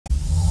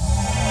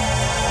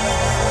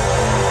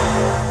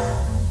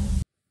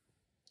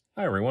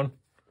Hi everyone,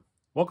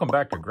 welcome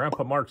back to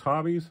Grandpa Mark's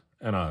Hobbies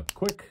and a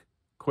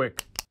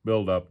quick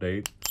build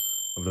update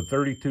of the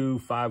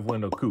 32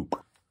 5-window coupe.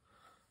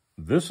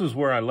 This is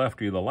where I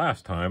left you the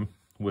last time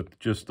with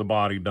just the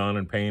body done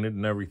and painted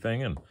and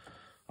everything, and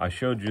I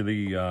showed you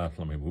the,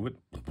 let me move it,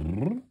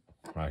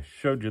 I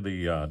showed you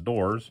the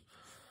doors.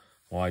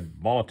 Well, I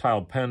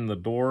volatile penned the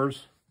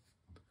doors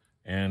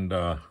and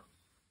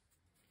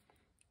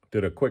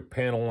did a quick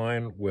panel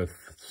line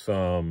with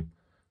some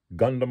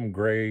Gundam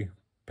gray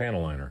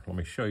panel liner. Let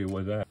me show you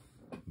what that.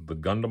 The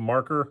Gundam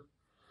marker,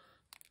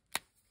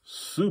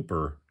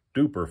 super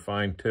duper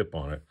fine tip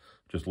on it.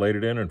 Just laid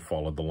it in and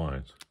followed the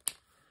lines.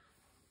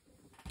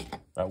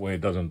 That way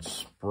it doesn't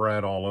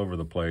spread all over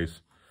the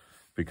place,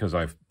 because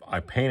I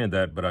painted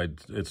that, but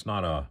it's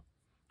not a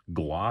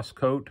gloss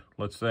coat,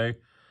 let's say.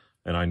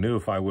 And I knew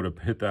if I would have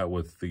hit that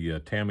with the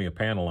Tamiya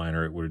panel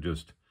liner, it would have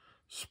just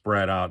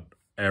spread out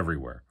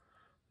everywhere.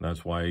 And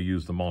that's why I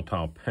used the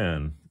Multile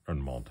pen.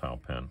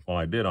 Well,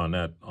 I did on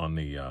that, on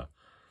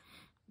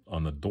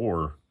the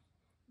door,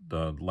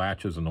 the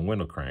latches and the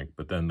window crank,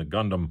 but then the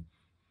Gundam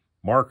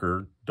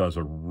marker does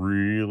a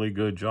really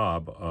good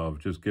job of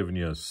just giving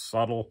you a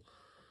subtle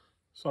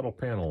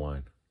panel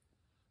line.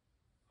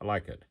 I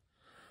like it.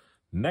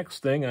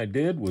 Next thing I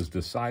did was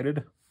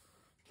decided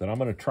that I'm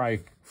going to try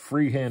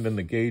freehanding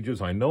the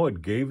gauges. I know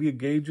it gave you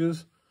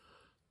gauges,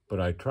 but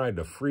I tried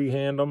to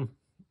freehand them,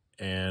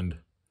 and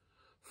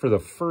for the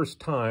first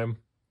time,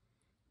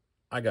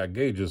 I got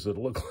gauges that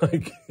look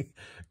like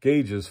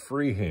gauges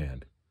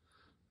freehand.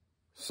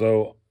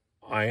 So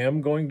I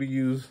am going to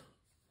use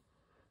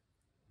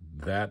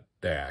that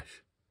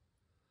dash.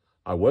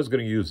 I was going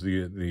to use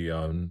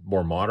the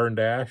more modern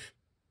dash,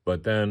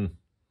 but then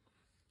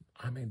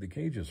I made the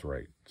gauges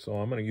right. So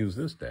I'm going to use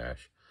this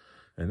dash.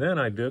 And then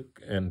I did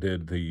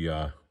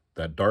the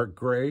that dark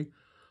gray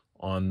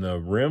on the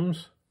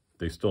rims.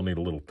 They still need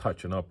a little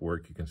touching up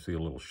work. You can see a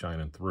little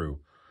shining through.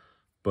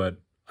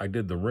 But I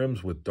did the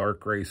rims with dark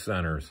gray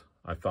centers.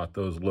 I thought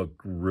those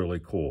looked really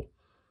cool.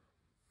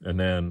 And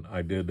then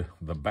I did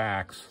the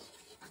backs,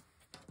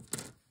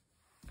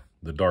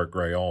 the dark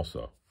gray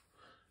also.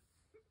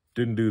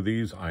 Didn't do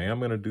these. I am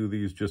going to do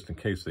these just in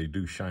case they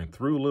do shine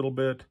through a little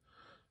bit,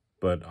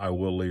 but I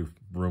will leave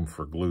room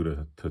for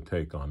glue to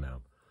take on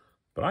them.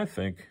 But I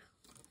think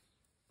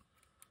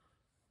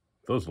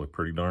those look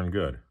pretty darn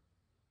good.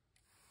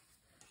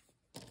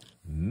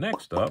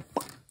 Next up,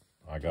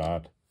 I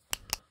got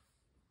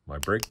my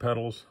brake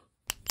pedals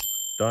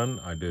done.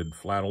 I did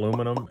flat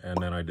aluminum,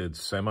 and then I did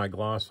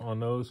semi-gloss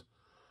on those.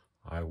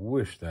 I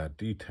wish that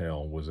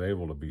detail was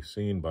able to be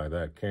seen by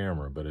that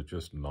camera, but it's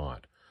just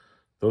not.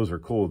 Those are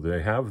cool.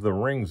 They have the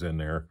rings in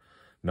there.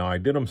 Now, I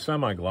did them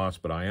semi-gloss,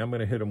 but I am going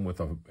to hit them with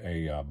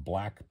a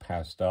black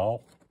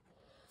pastel.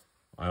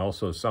 I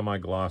also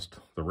semi-glossed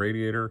the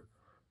radiator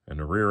and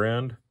the rear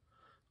end.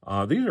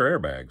 These are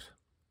airbags.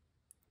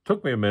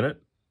 Took me a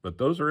minute, but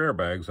those are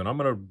airbags, and I'm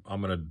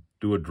gonna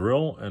do a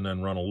drill and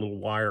then run a little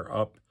wire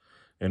up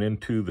and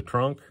into the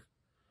trunk,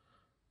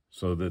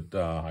 so that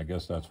I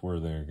guess that's where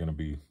they're going to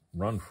be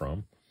run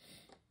from.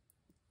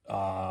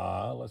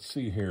 Let's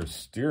see here.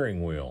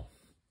 Steering wheel,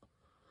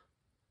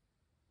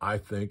 I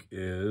think,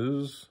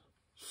 is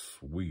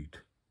sweet.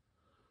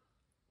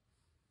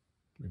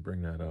 Let me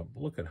bring that up.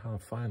 Look at how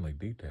finely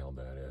detailed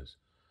that is.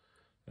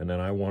 And then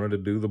I wanted to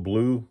do the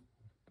blue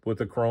with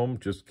the chrome,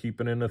 just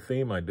keeping in the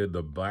theme. I did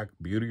the black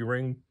beauty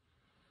ring,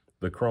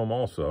 the chrome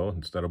also,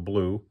 instead of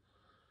blue,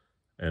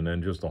 and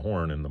then just the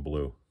horn in the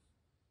blue.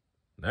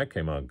 And that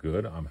came out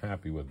good. I'm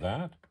happy with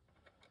that.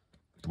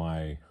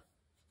 My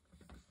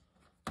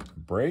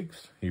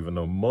brakes, even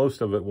though most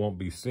of it won't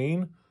be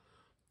seen,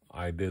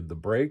 I did the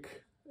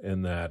brake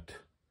in that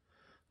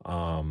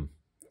 3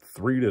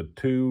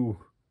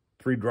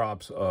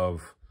 drops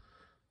of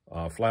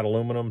flat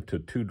aluminum to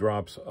 2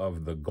 drops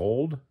of the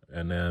gold,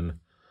 and then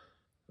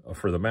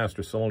for the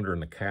master cylinder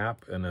and the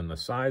cap, and then the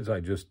sides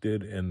I just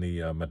did in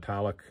the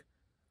metallic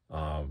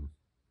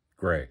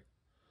gray.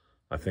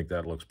 I think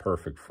that looks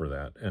perfect for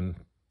that, and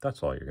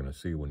that's all you're going to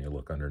see when you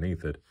look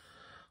underneath it.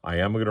 I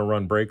am going to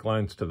run brake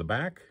lines to the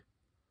back,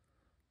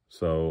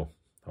 so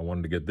I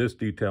wanted to get this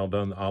detail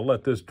done. I'll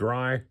let this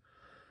dry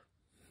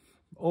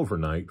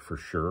overnight for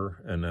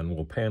sure, and then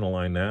we'll panel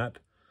line that,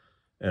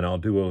 and I'll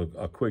do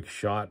a quick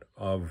shot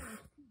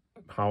of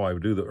how I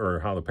do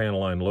how the panel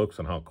line looks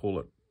and how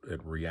cool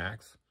it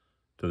reacts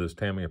to this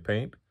Tamiya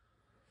paint.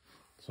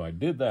 So I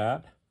did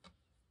that.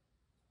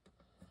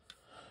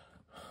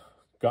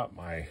 Got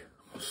my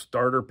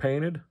starter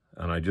painted,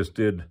 and I just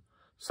did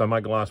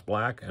semi-gloss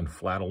black and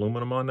flat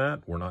aluminum on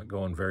that. We're not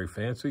going very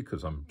fancy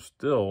because I'm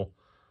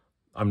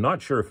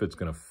not sure if it's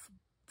going to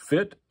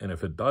fit, and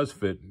if it does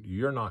fit,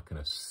 you're not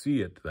going to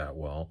see it that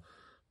well,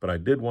 but I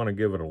did want to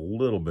give it a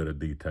little bit of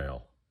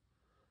detail.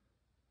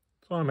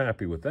 So I'm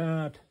happy with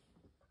that.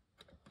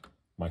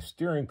 My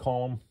steering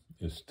column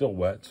is still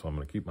wet, so I'm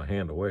going to keep my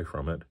hand away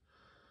from it.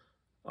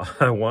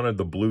 I wanted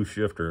the blue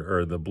shifter,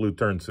 or the blue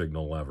turn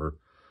signal lever,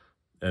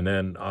 and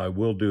then I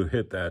will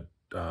hit that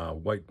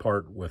white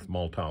part with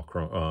Multile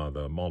chrome,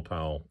 the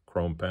Multile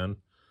chrome pen.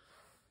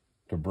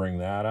 to bring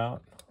that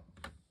out.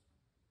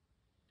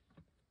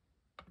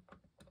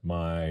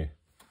 My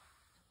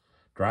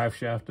drive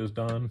shaft is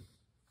done.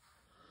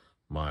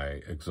 My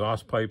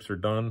exhaust pipes are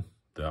done.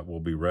 That will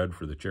be red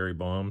for the cherry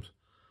bombs,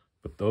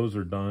 but those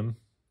are done.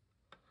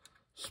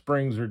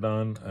 Springs are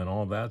done and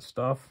all that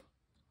stuff.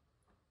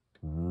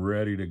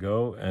 Ready to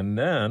go. And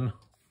then,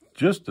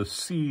 just to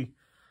see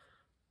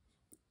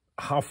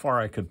how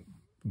far I could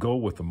go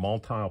with the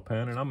multi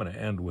pen, and I'm going to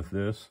end with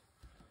this,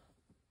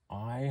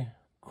 I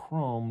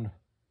chromed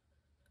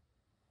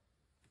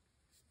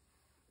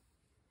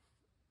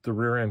the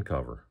rear end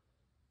cover.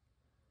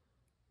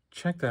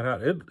 Check that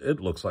out. It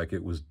looks like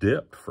it was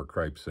dipped, for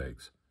cripe's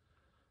sakes.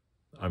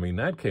 I mean,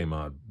 that came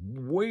out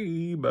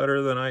way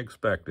better than I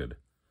expected.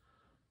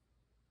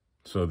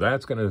 So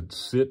that's going to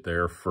sit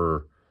there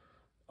for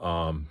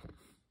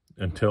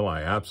until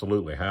I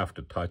absolutely have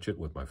to touch it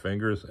with my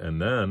fingers.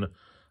 And then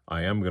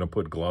I am going to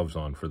put gloves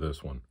on for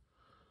this one.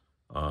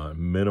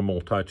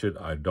 Minimal touch it.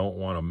 I don't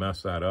want to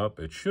mess that up.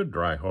 It should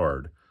dry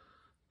hard,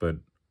 but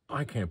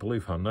I can't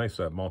believe how nice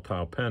that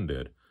multi pen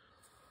did.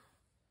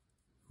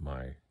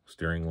 My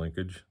steering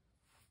linkage,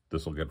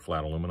 this will get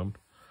flat aluminum.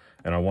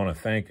 And I want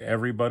to thank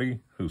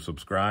everybody who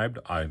subscribed.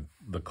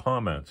 The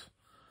comments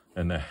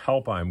and the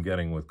help I'm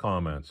getting with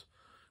comments.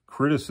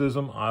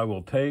 Criticism I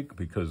will take,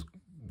 because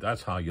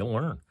that's how you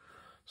learn.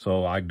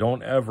 So I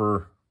don't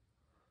ever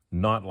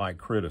not like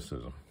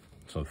criticism.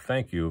 So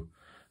thank you.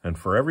 And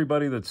for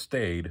everybody that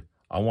stayed,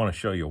 I want to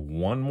show you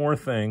one more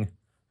thing,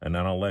 and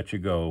then I'll let you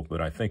go. But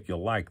I think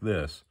you'll like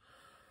this.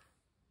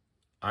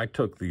 I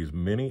took these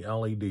mini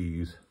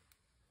LEDs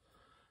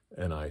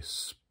and I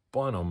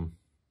spun them.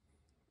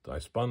 I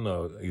spun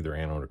the either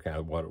anode or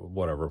cathode,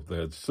 whatever,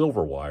 the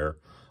silver wire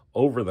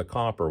over the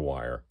copper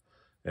wire.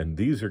 And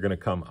these are going to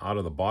come out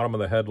of the bottom of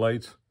the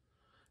headlights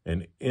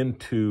and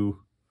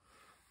into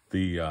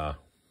the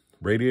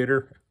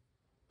radiator,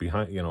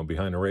 behind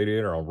the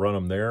radiator. I'll run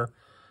them there,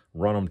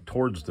 run them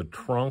towards the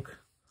trunk.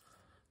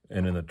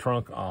 And in the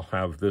trunk, I'll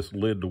have this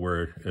lid to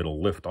where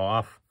it'll lift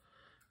off.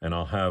 And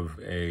I'll have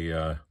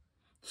a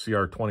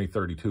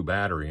CR2032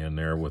 battery in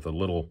there with a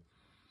little,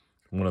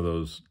 one of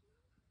those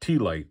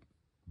T-light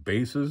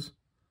bases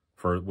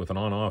with an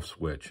on-off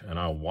switch. And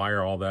I'll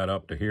wire all that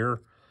up to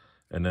here.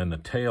 And then the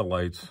tail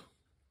lights,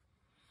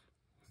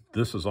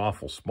 this is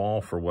awful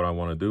small for what I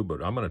want to do,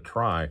 but I'm going to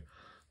try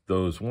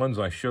those ones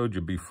I showed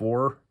you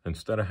before.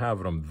 Instead of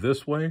having them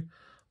this way,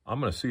 I'm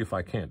going to see if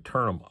I can't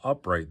turn them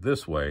upright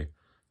this way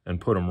and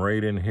put them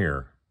right in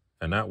here.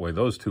 And that way,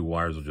 those two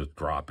wires will just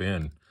drop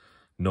in.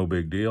 No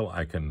big deal.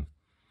 I can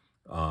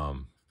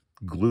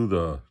glue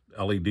the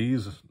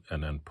LEDs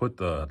and then put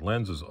the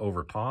lenses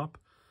over top.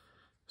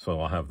 So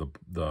I'll have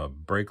the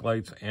brake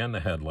lights and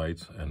the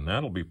headlights, and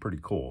that'll be pretty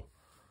cool.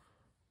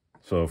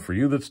 So for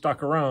you that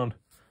stuck around,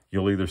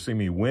 you'll either see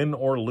me win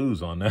or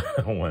lose on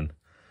that one.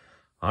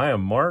 I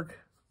am Mark.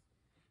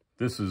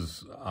 This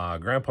is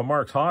Grandpa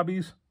Mark's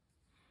Hobbies.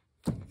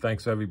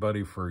 Thanks,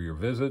 everybody, for your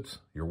visits,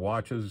 your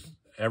watches,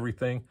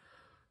 everything.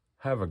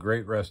 Have a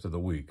great rest of the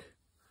week.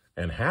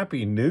 And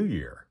Happy New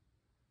Year.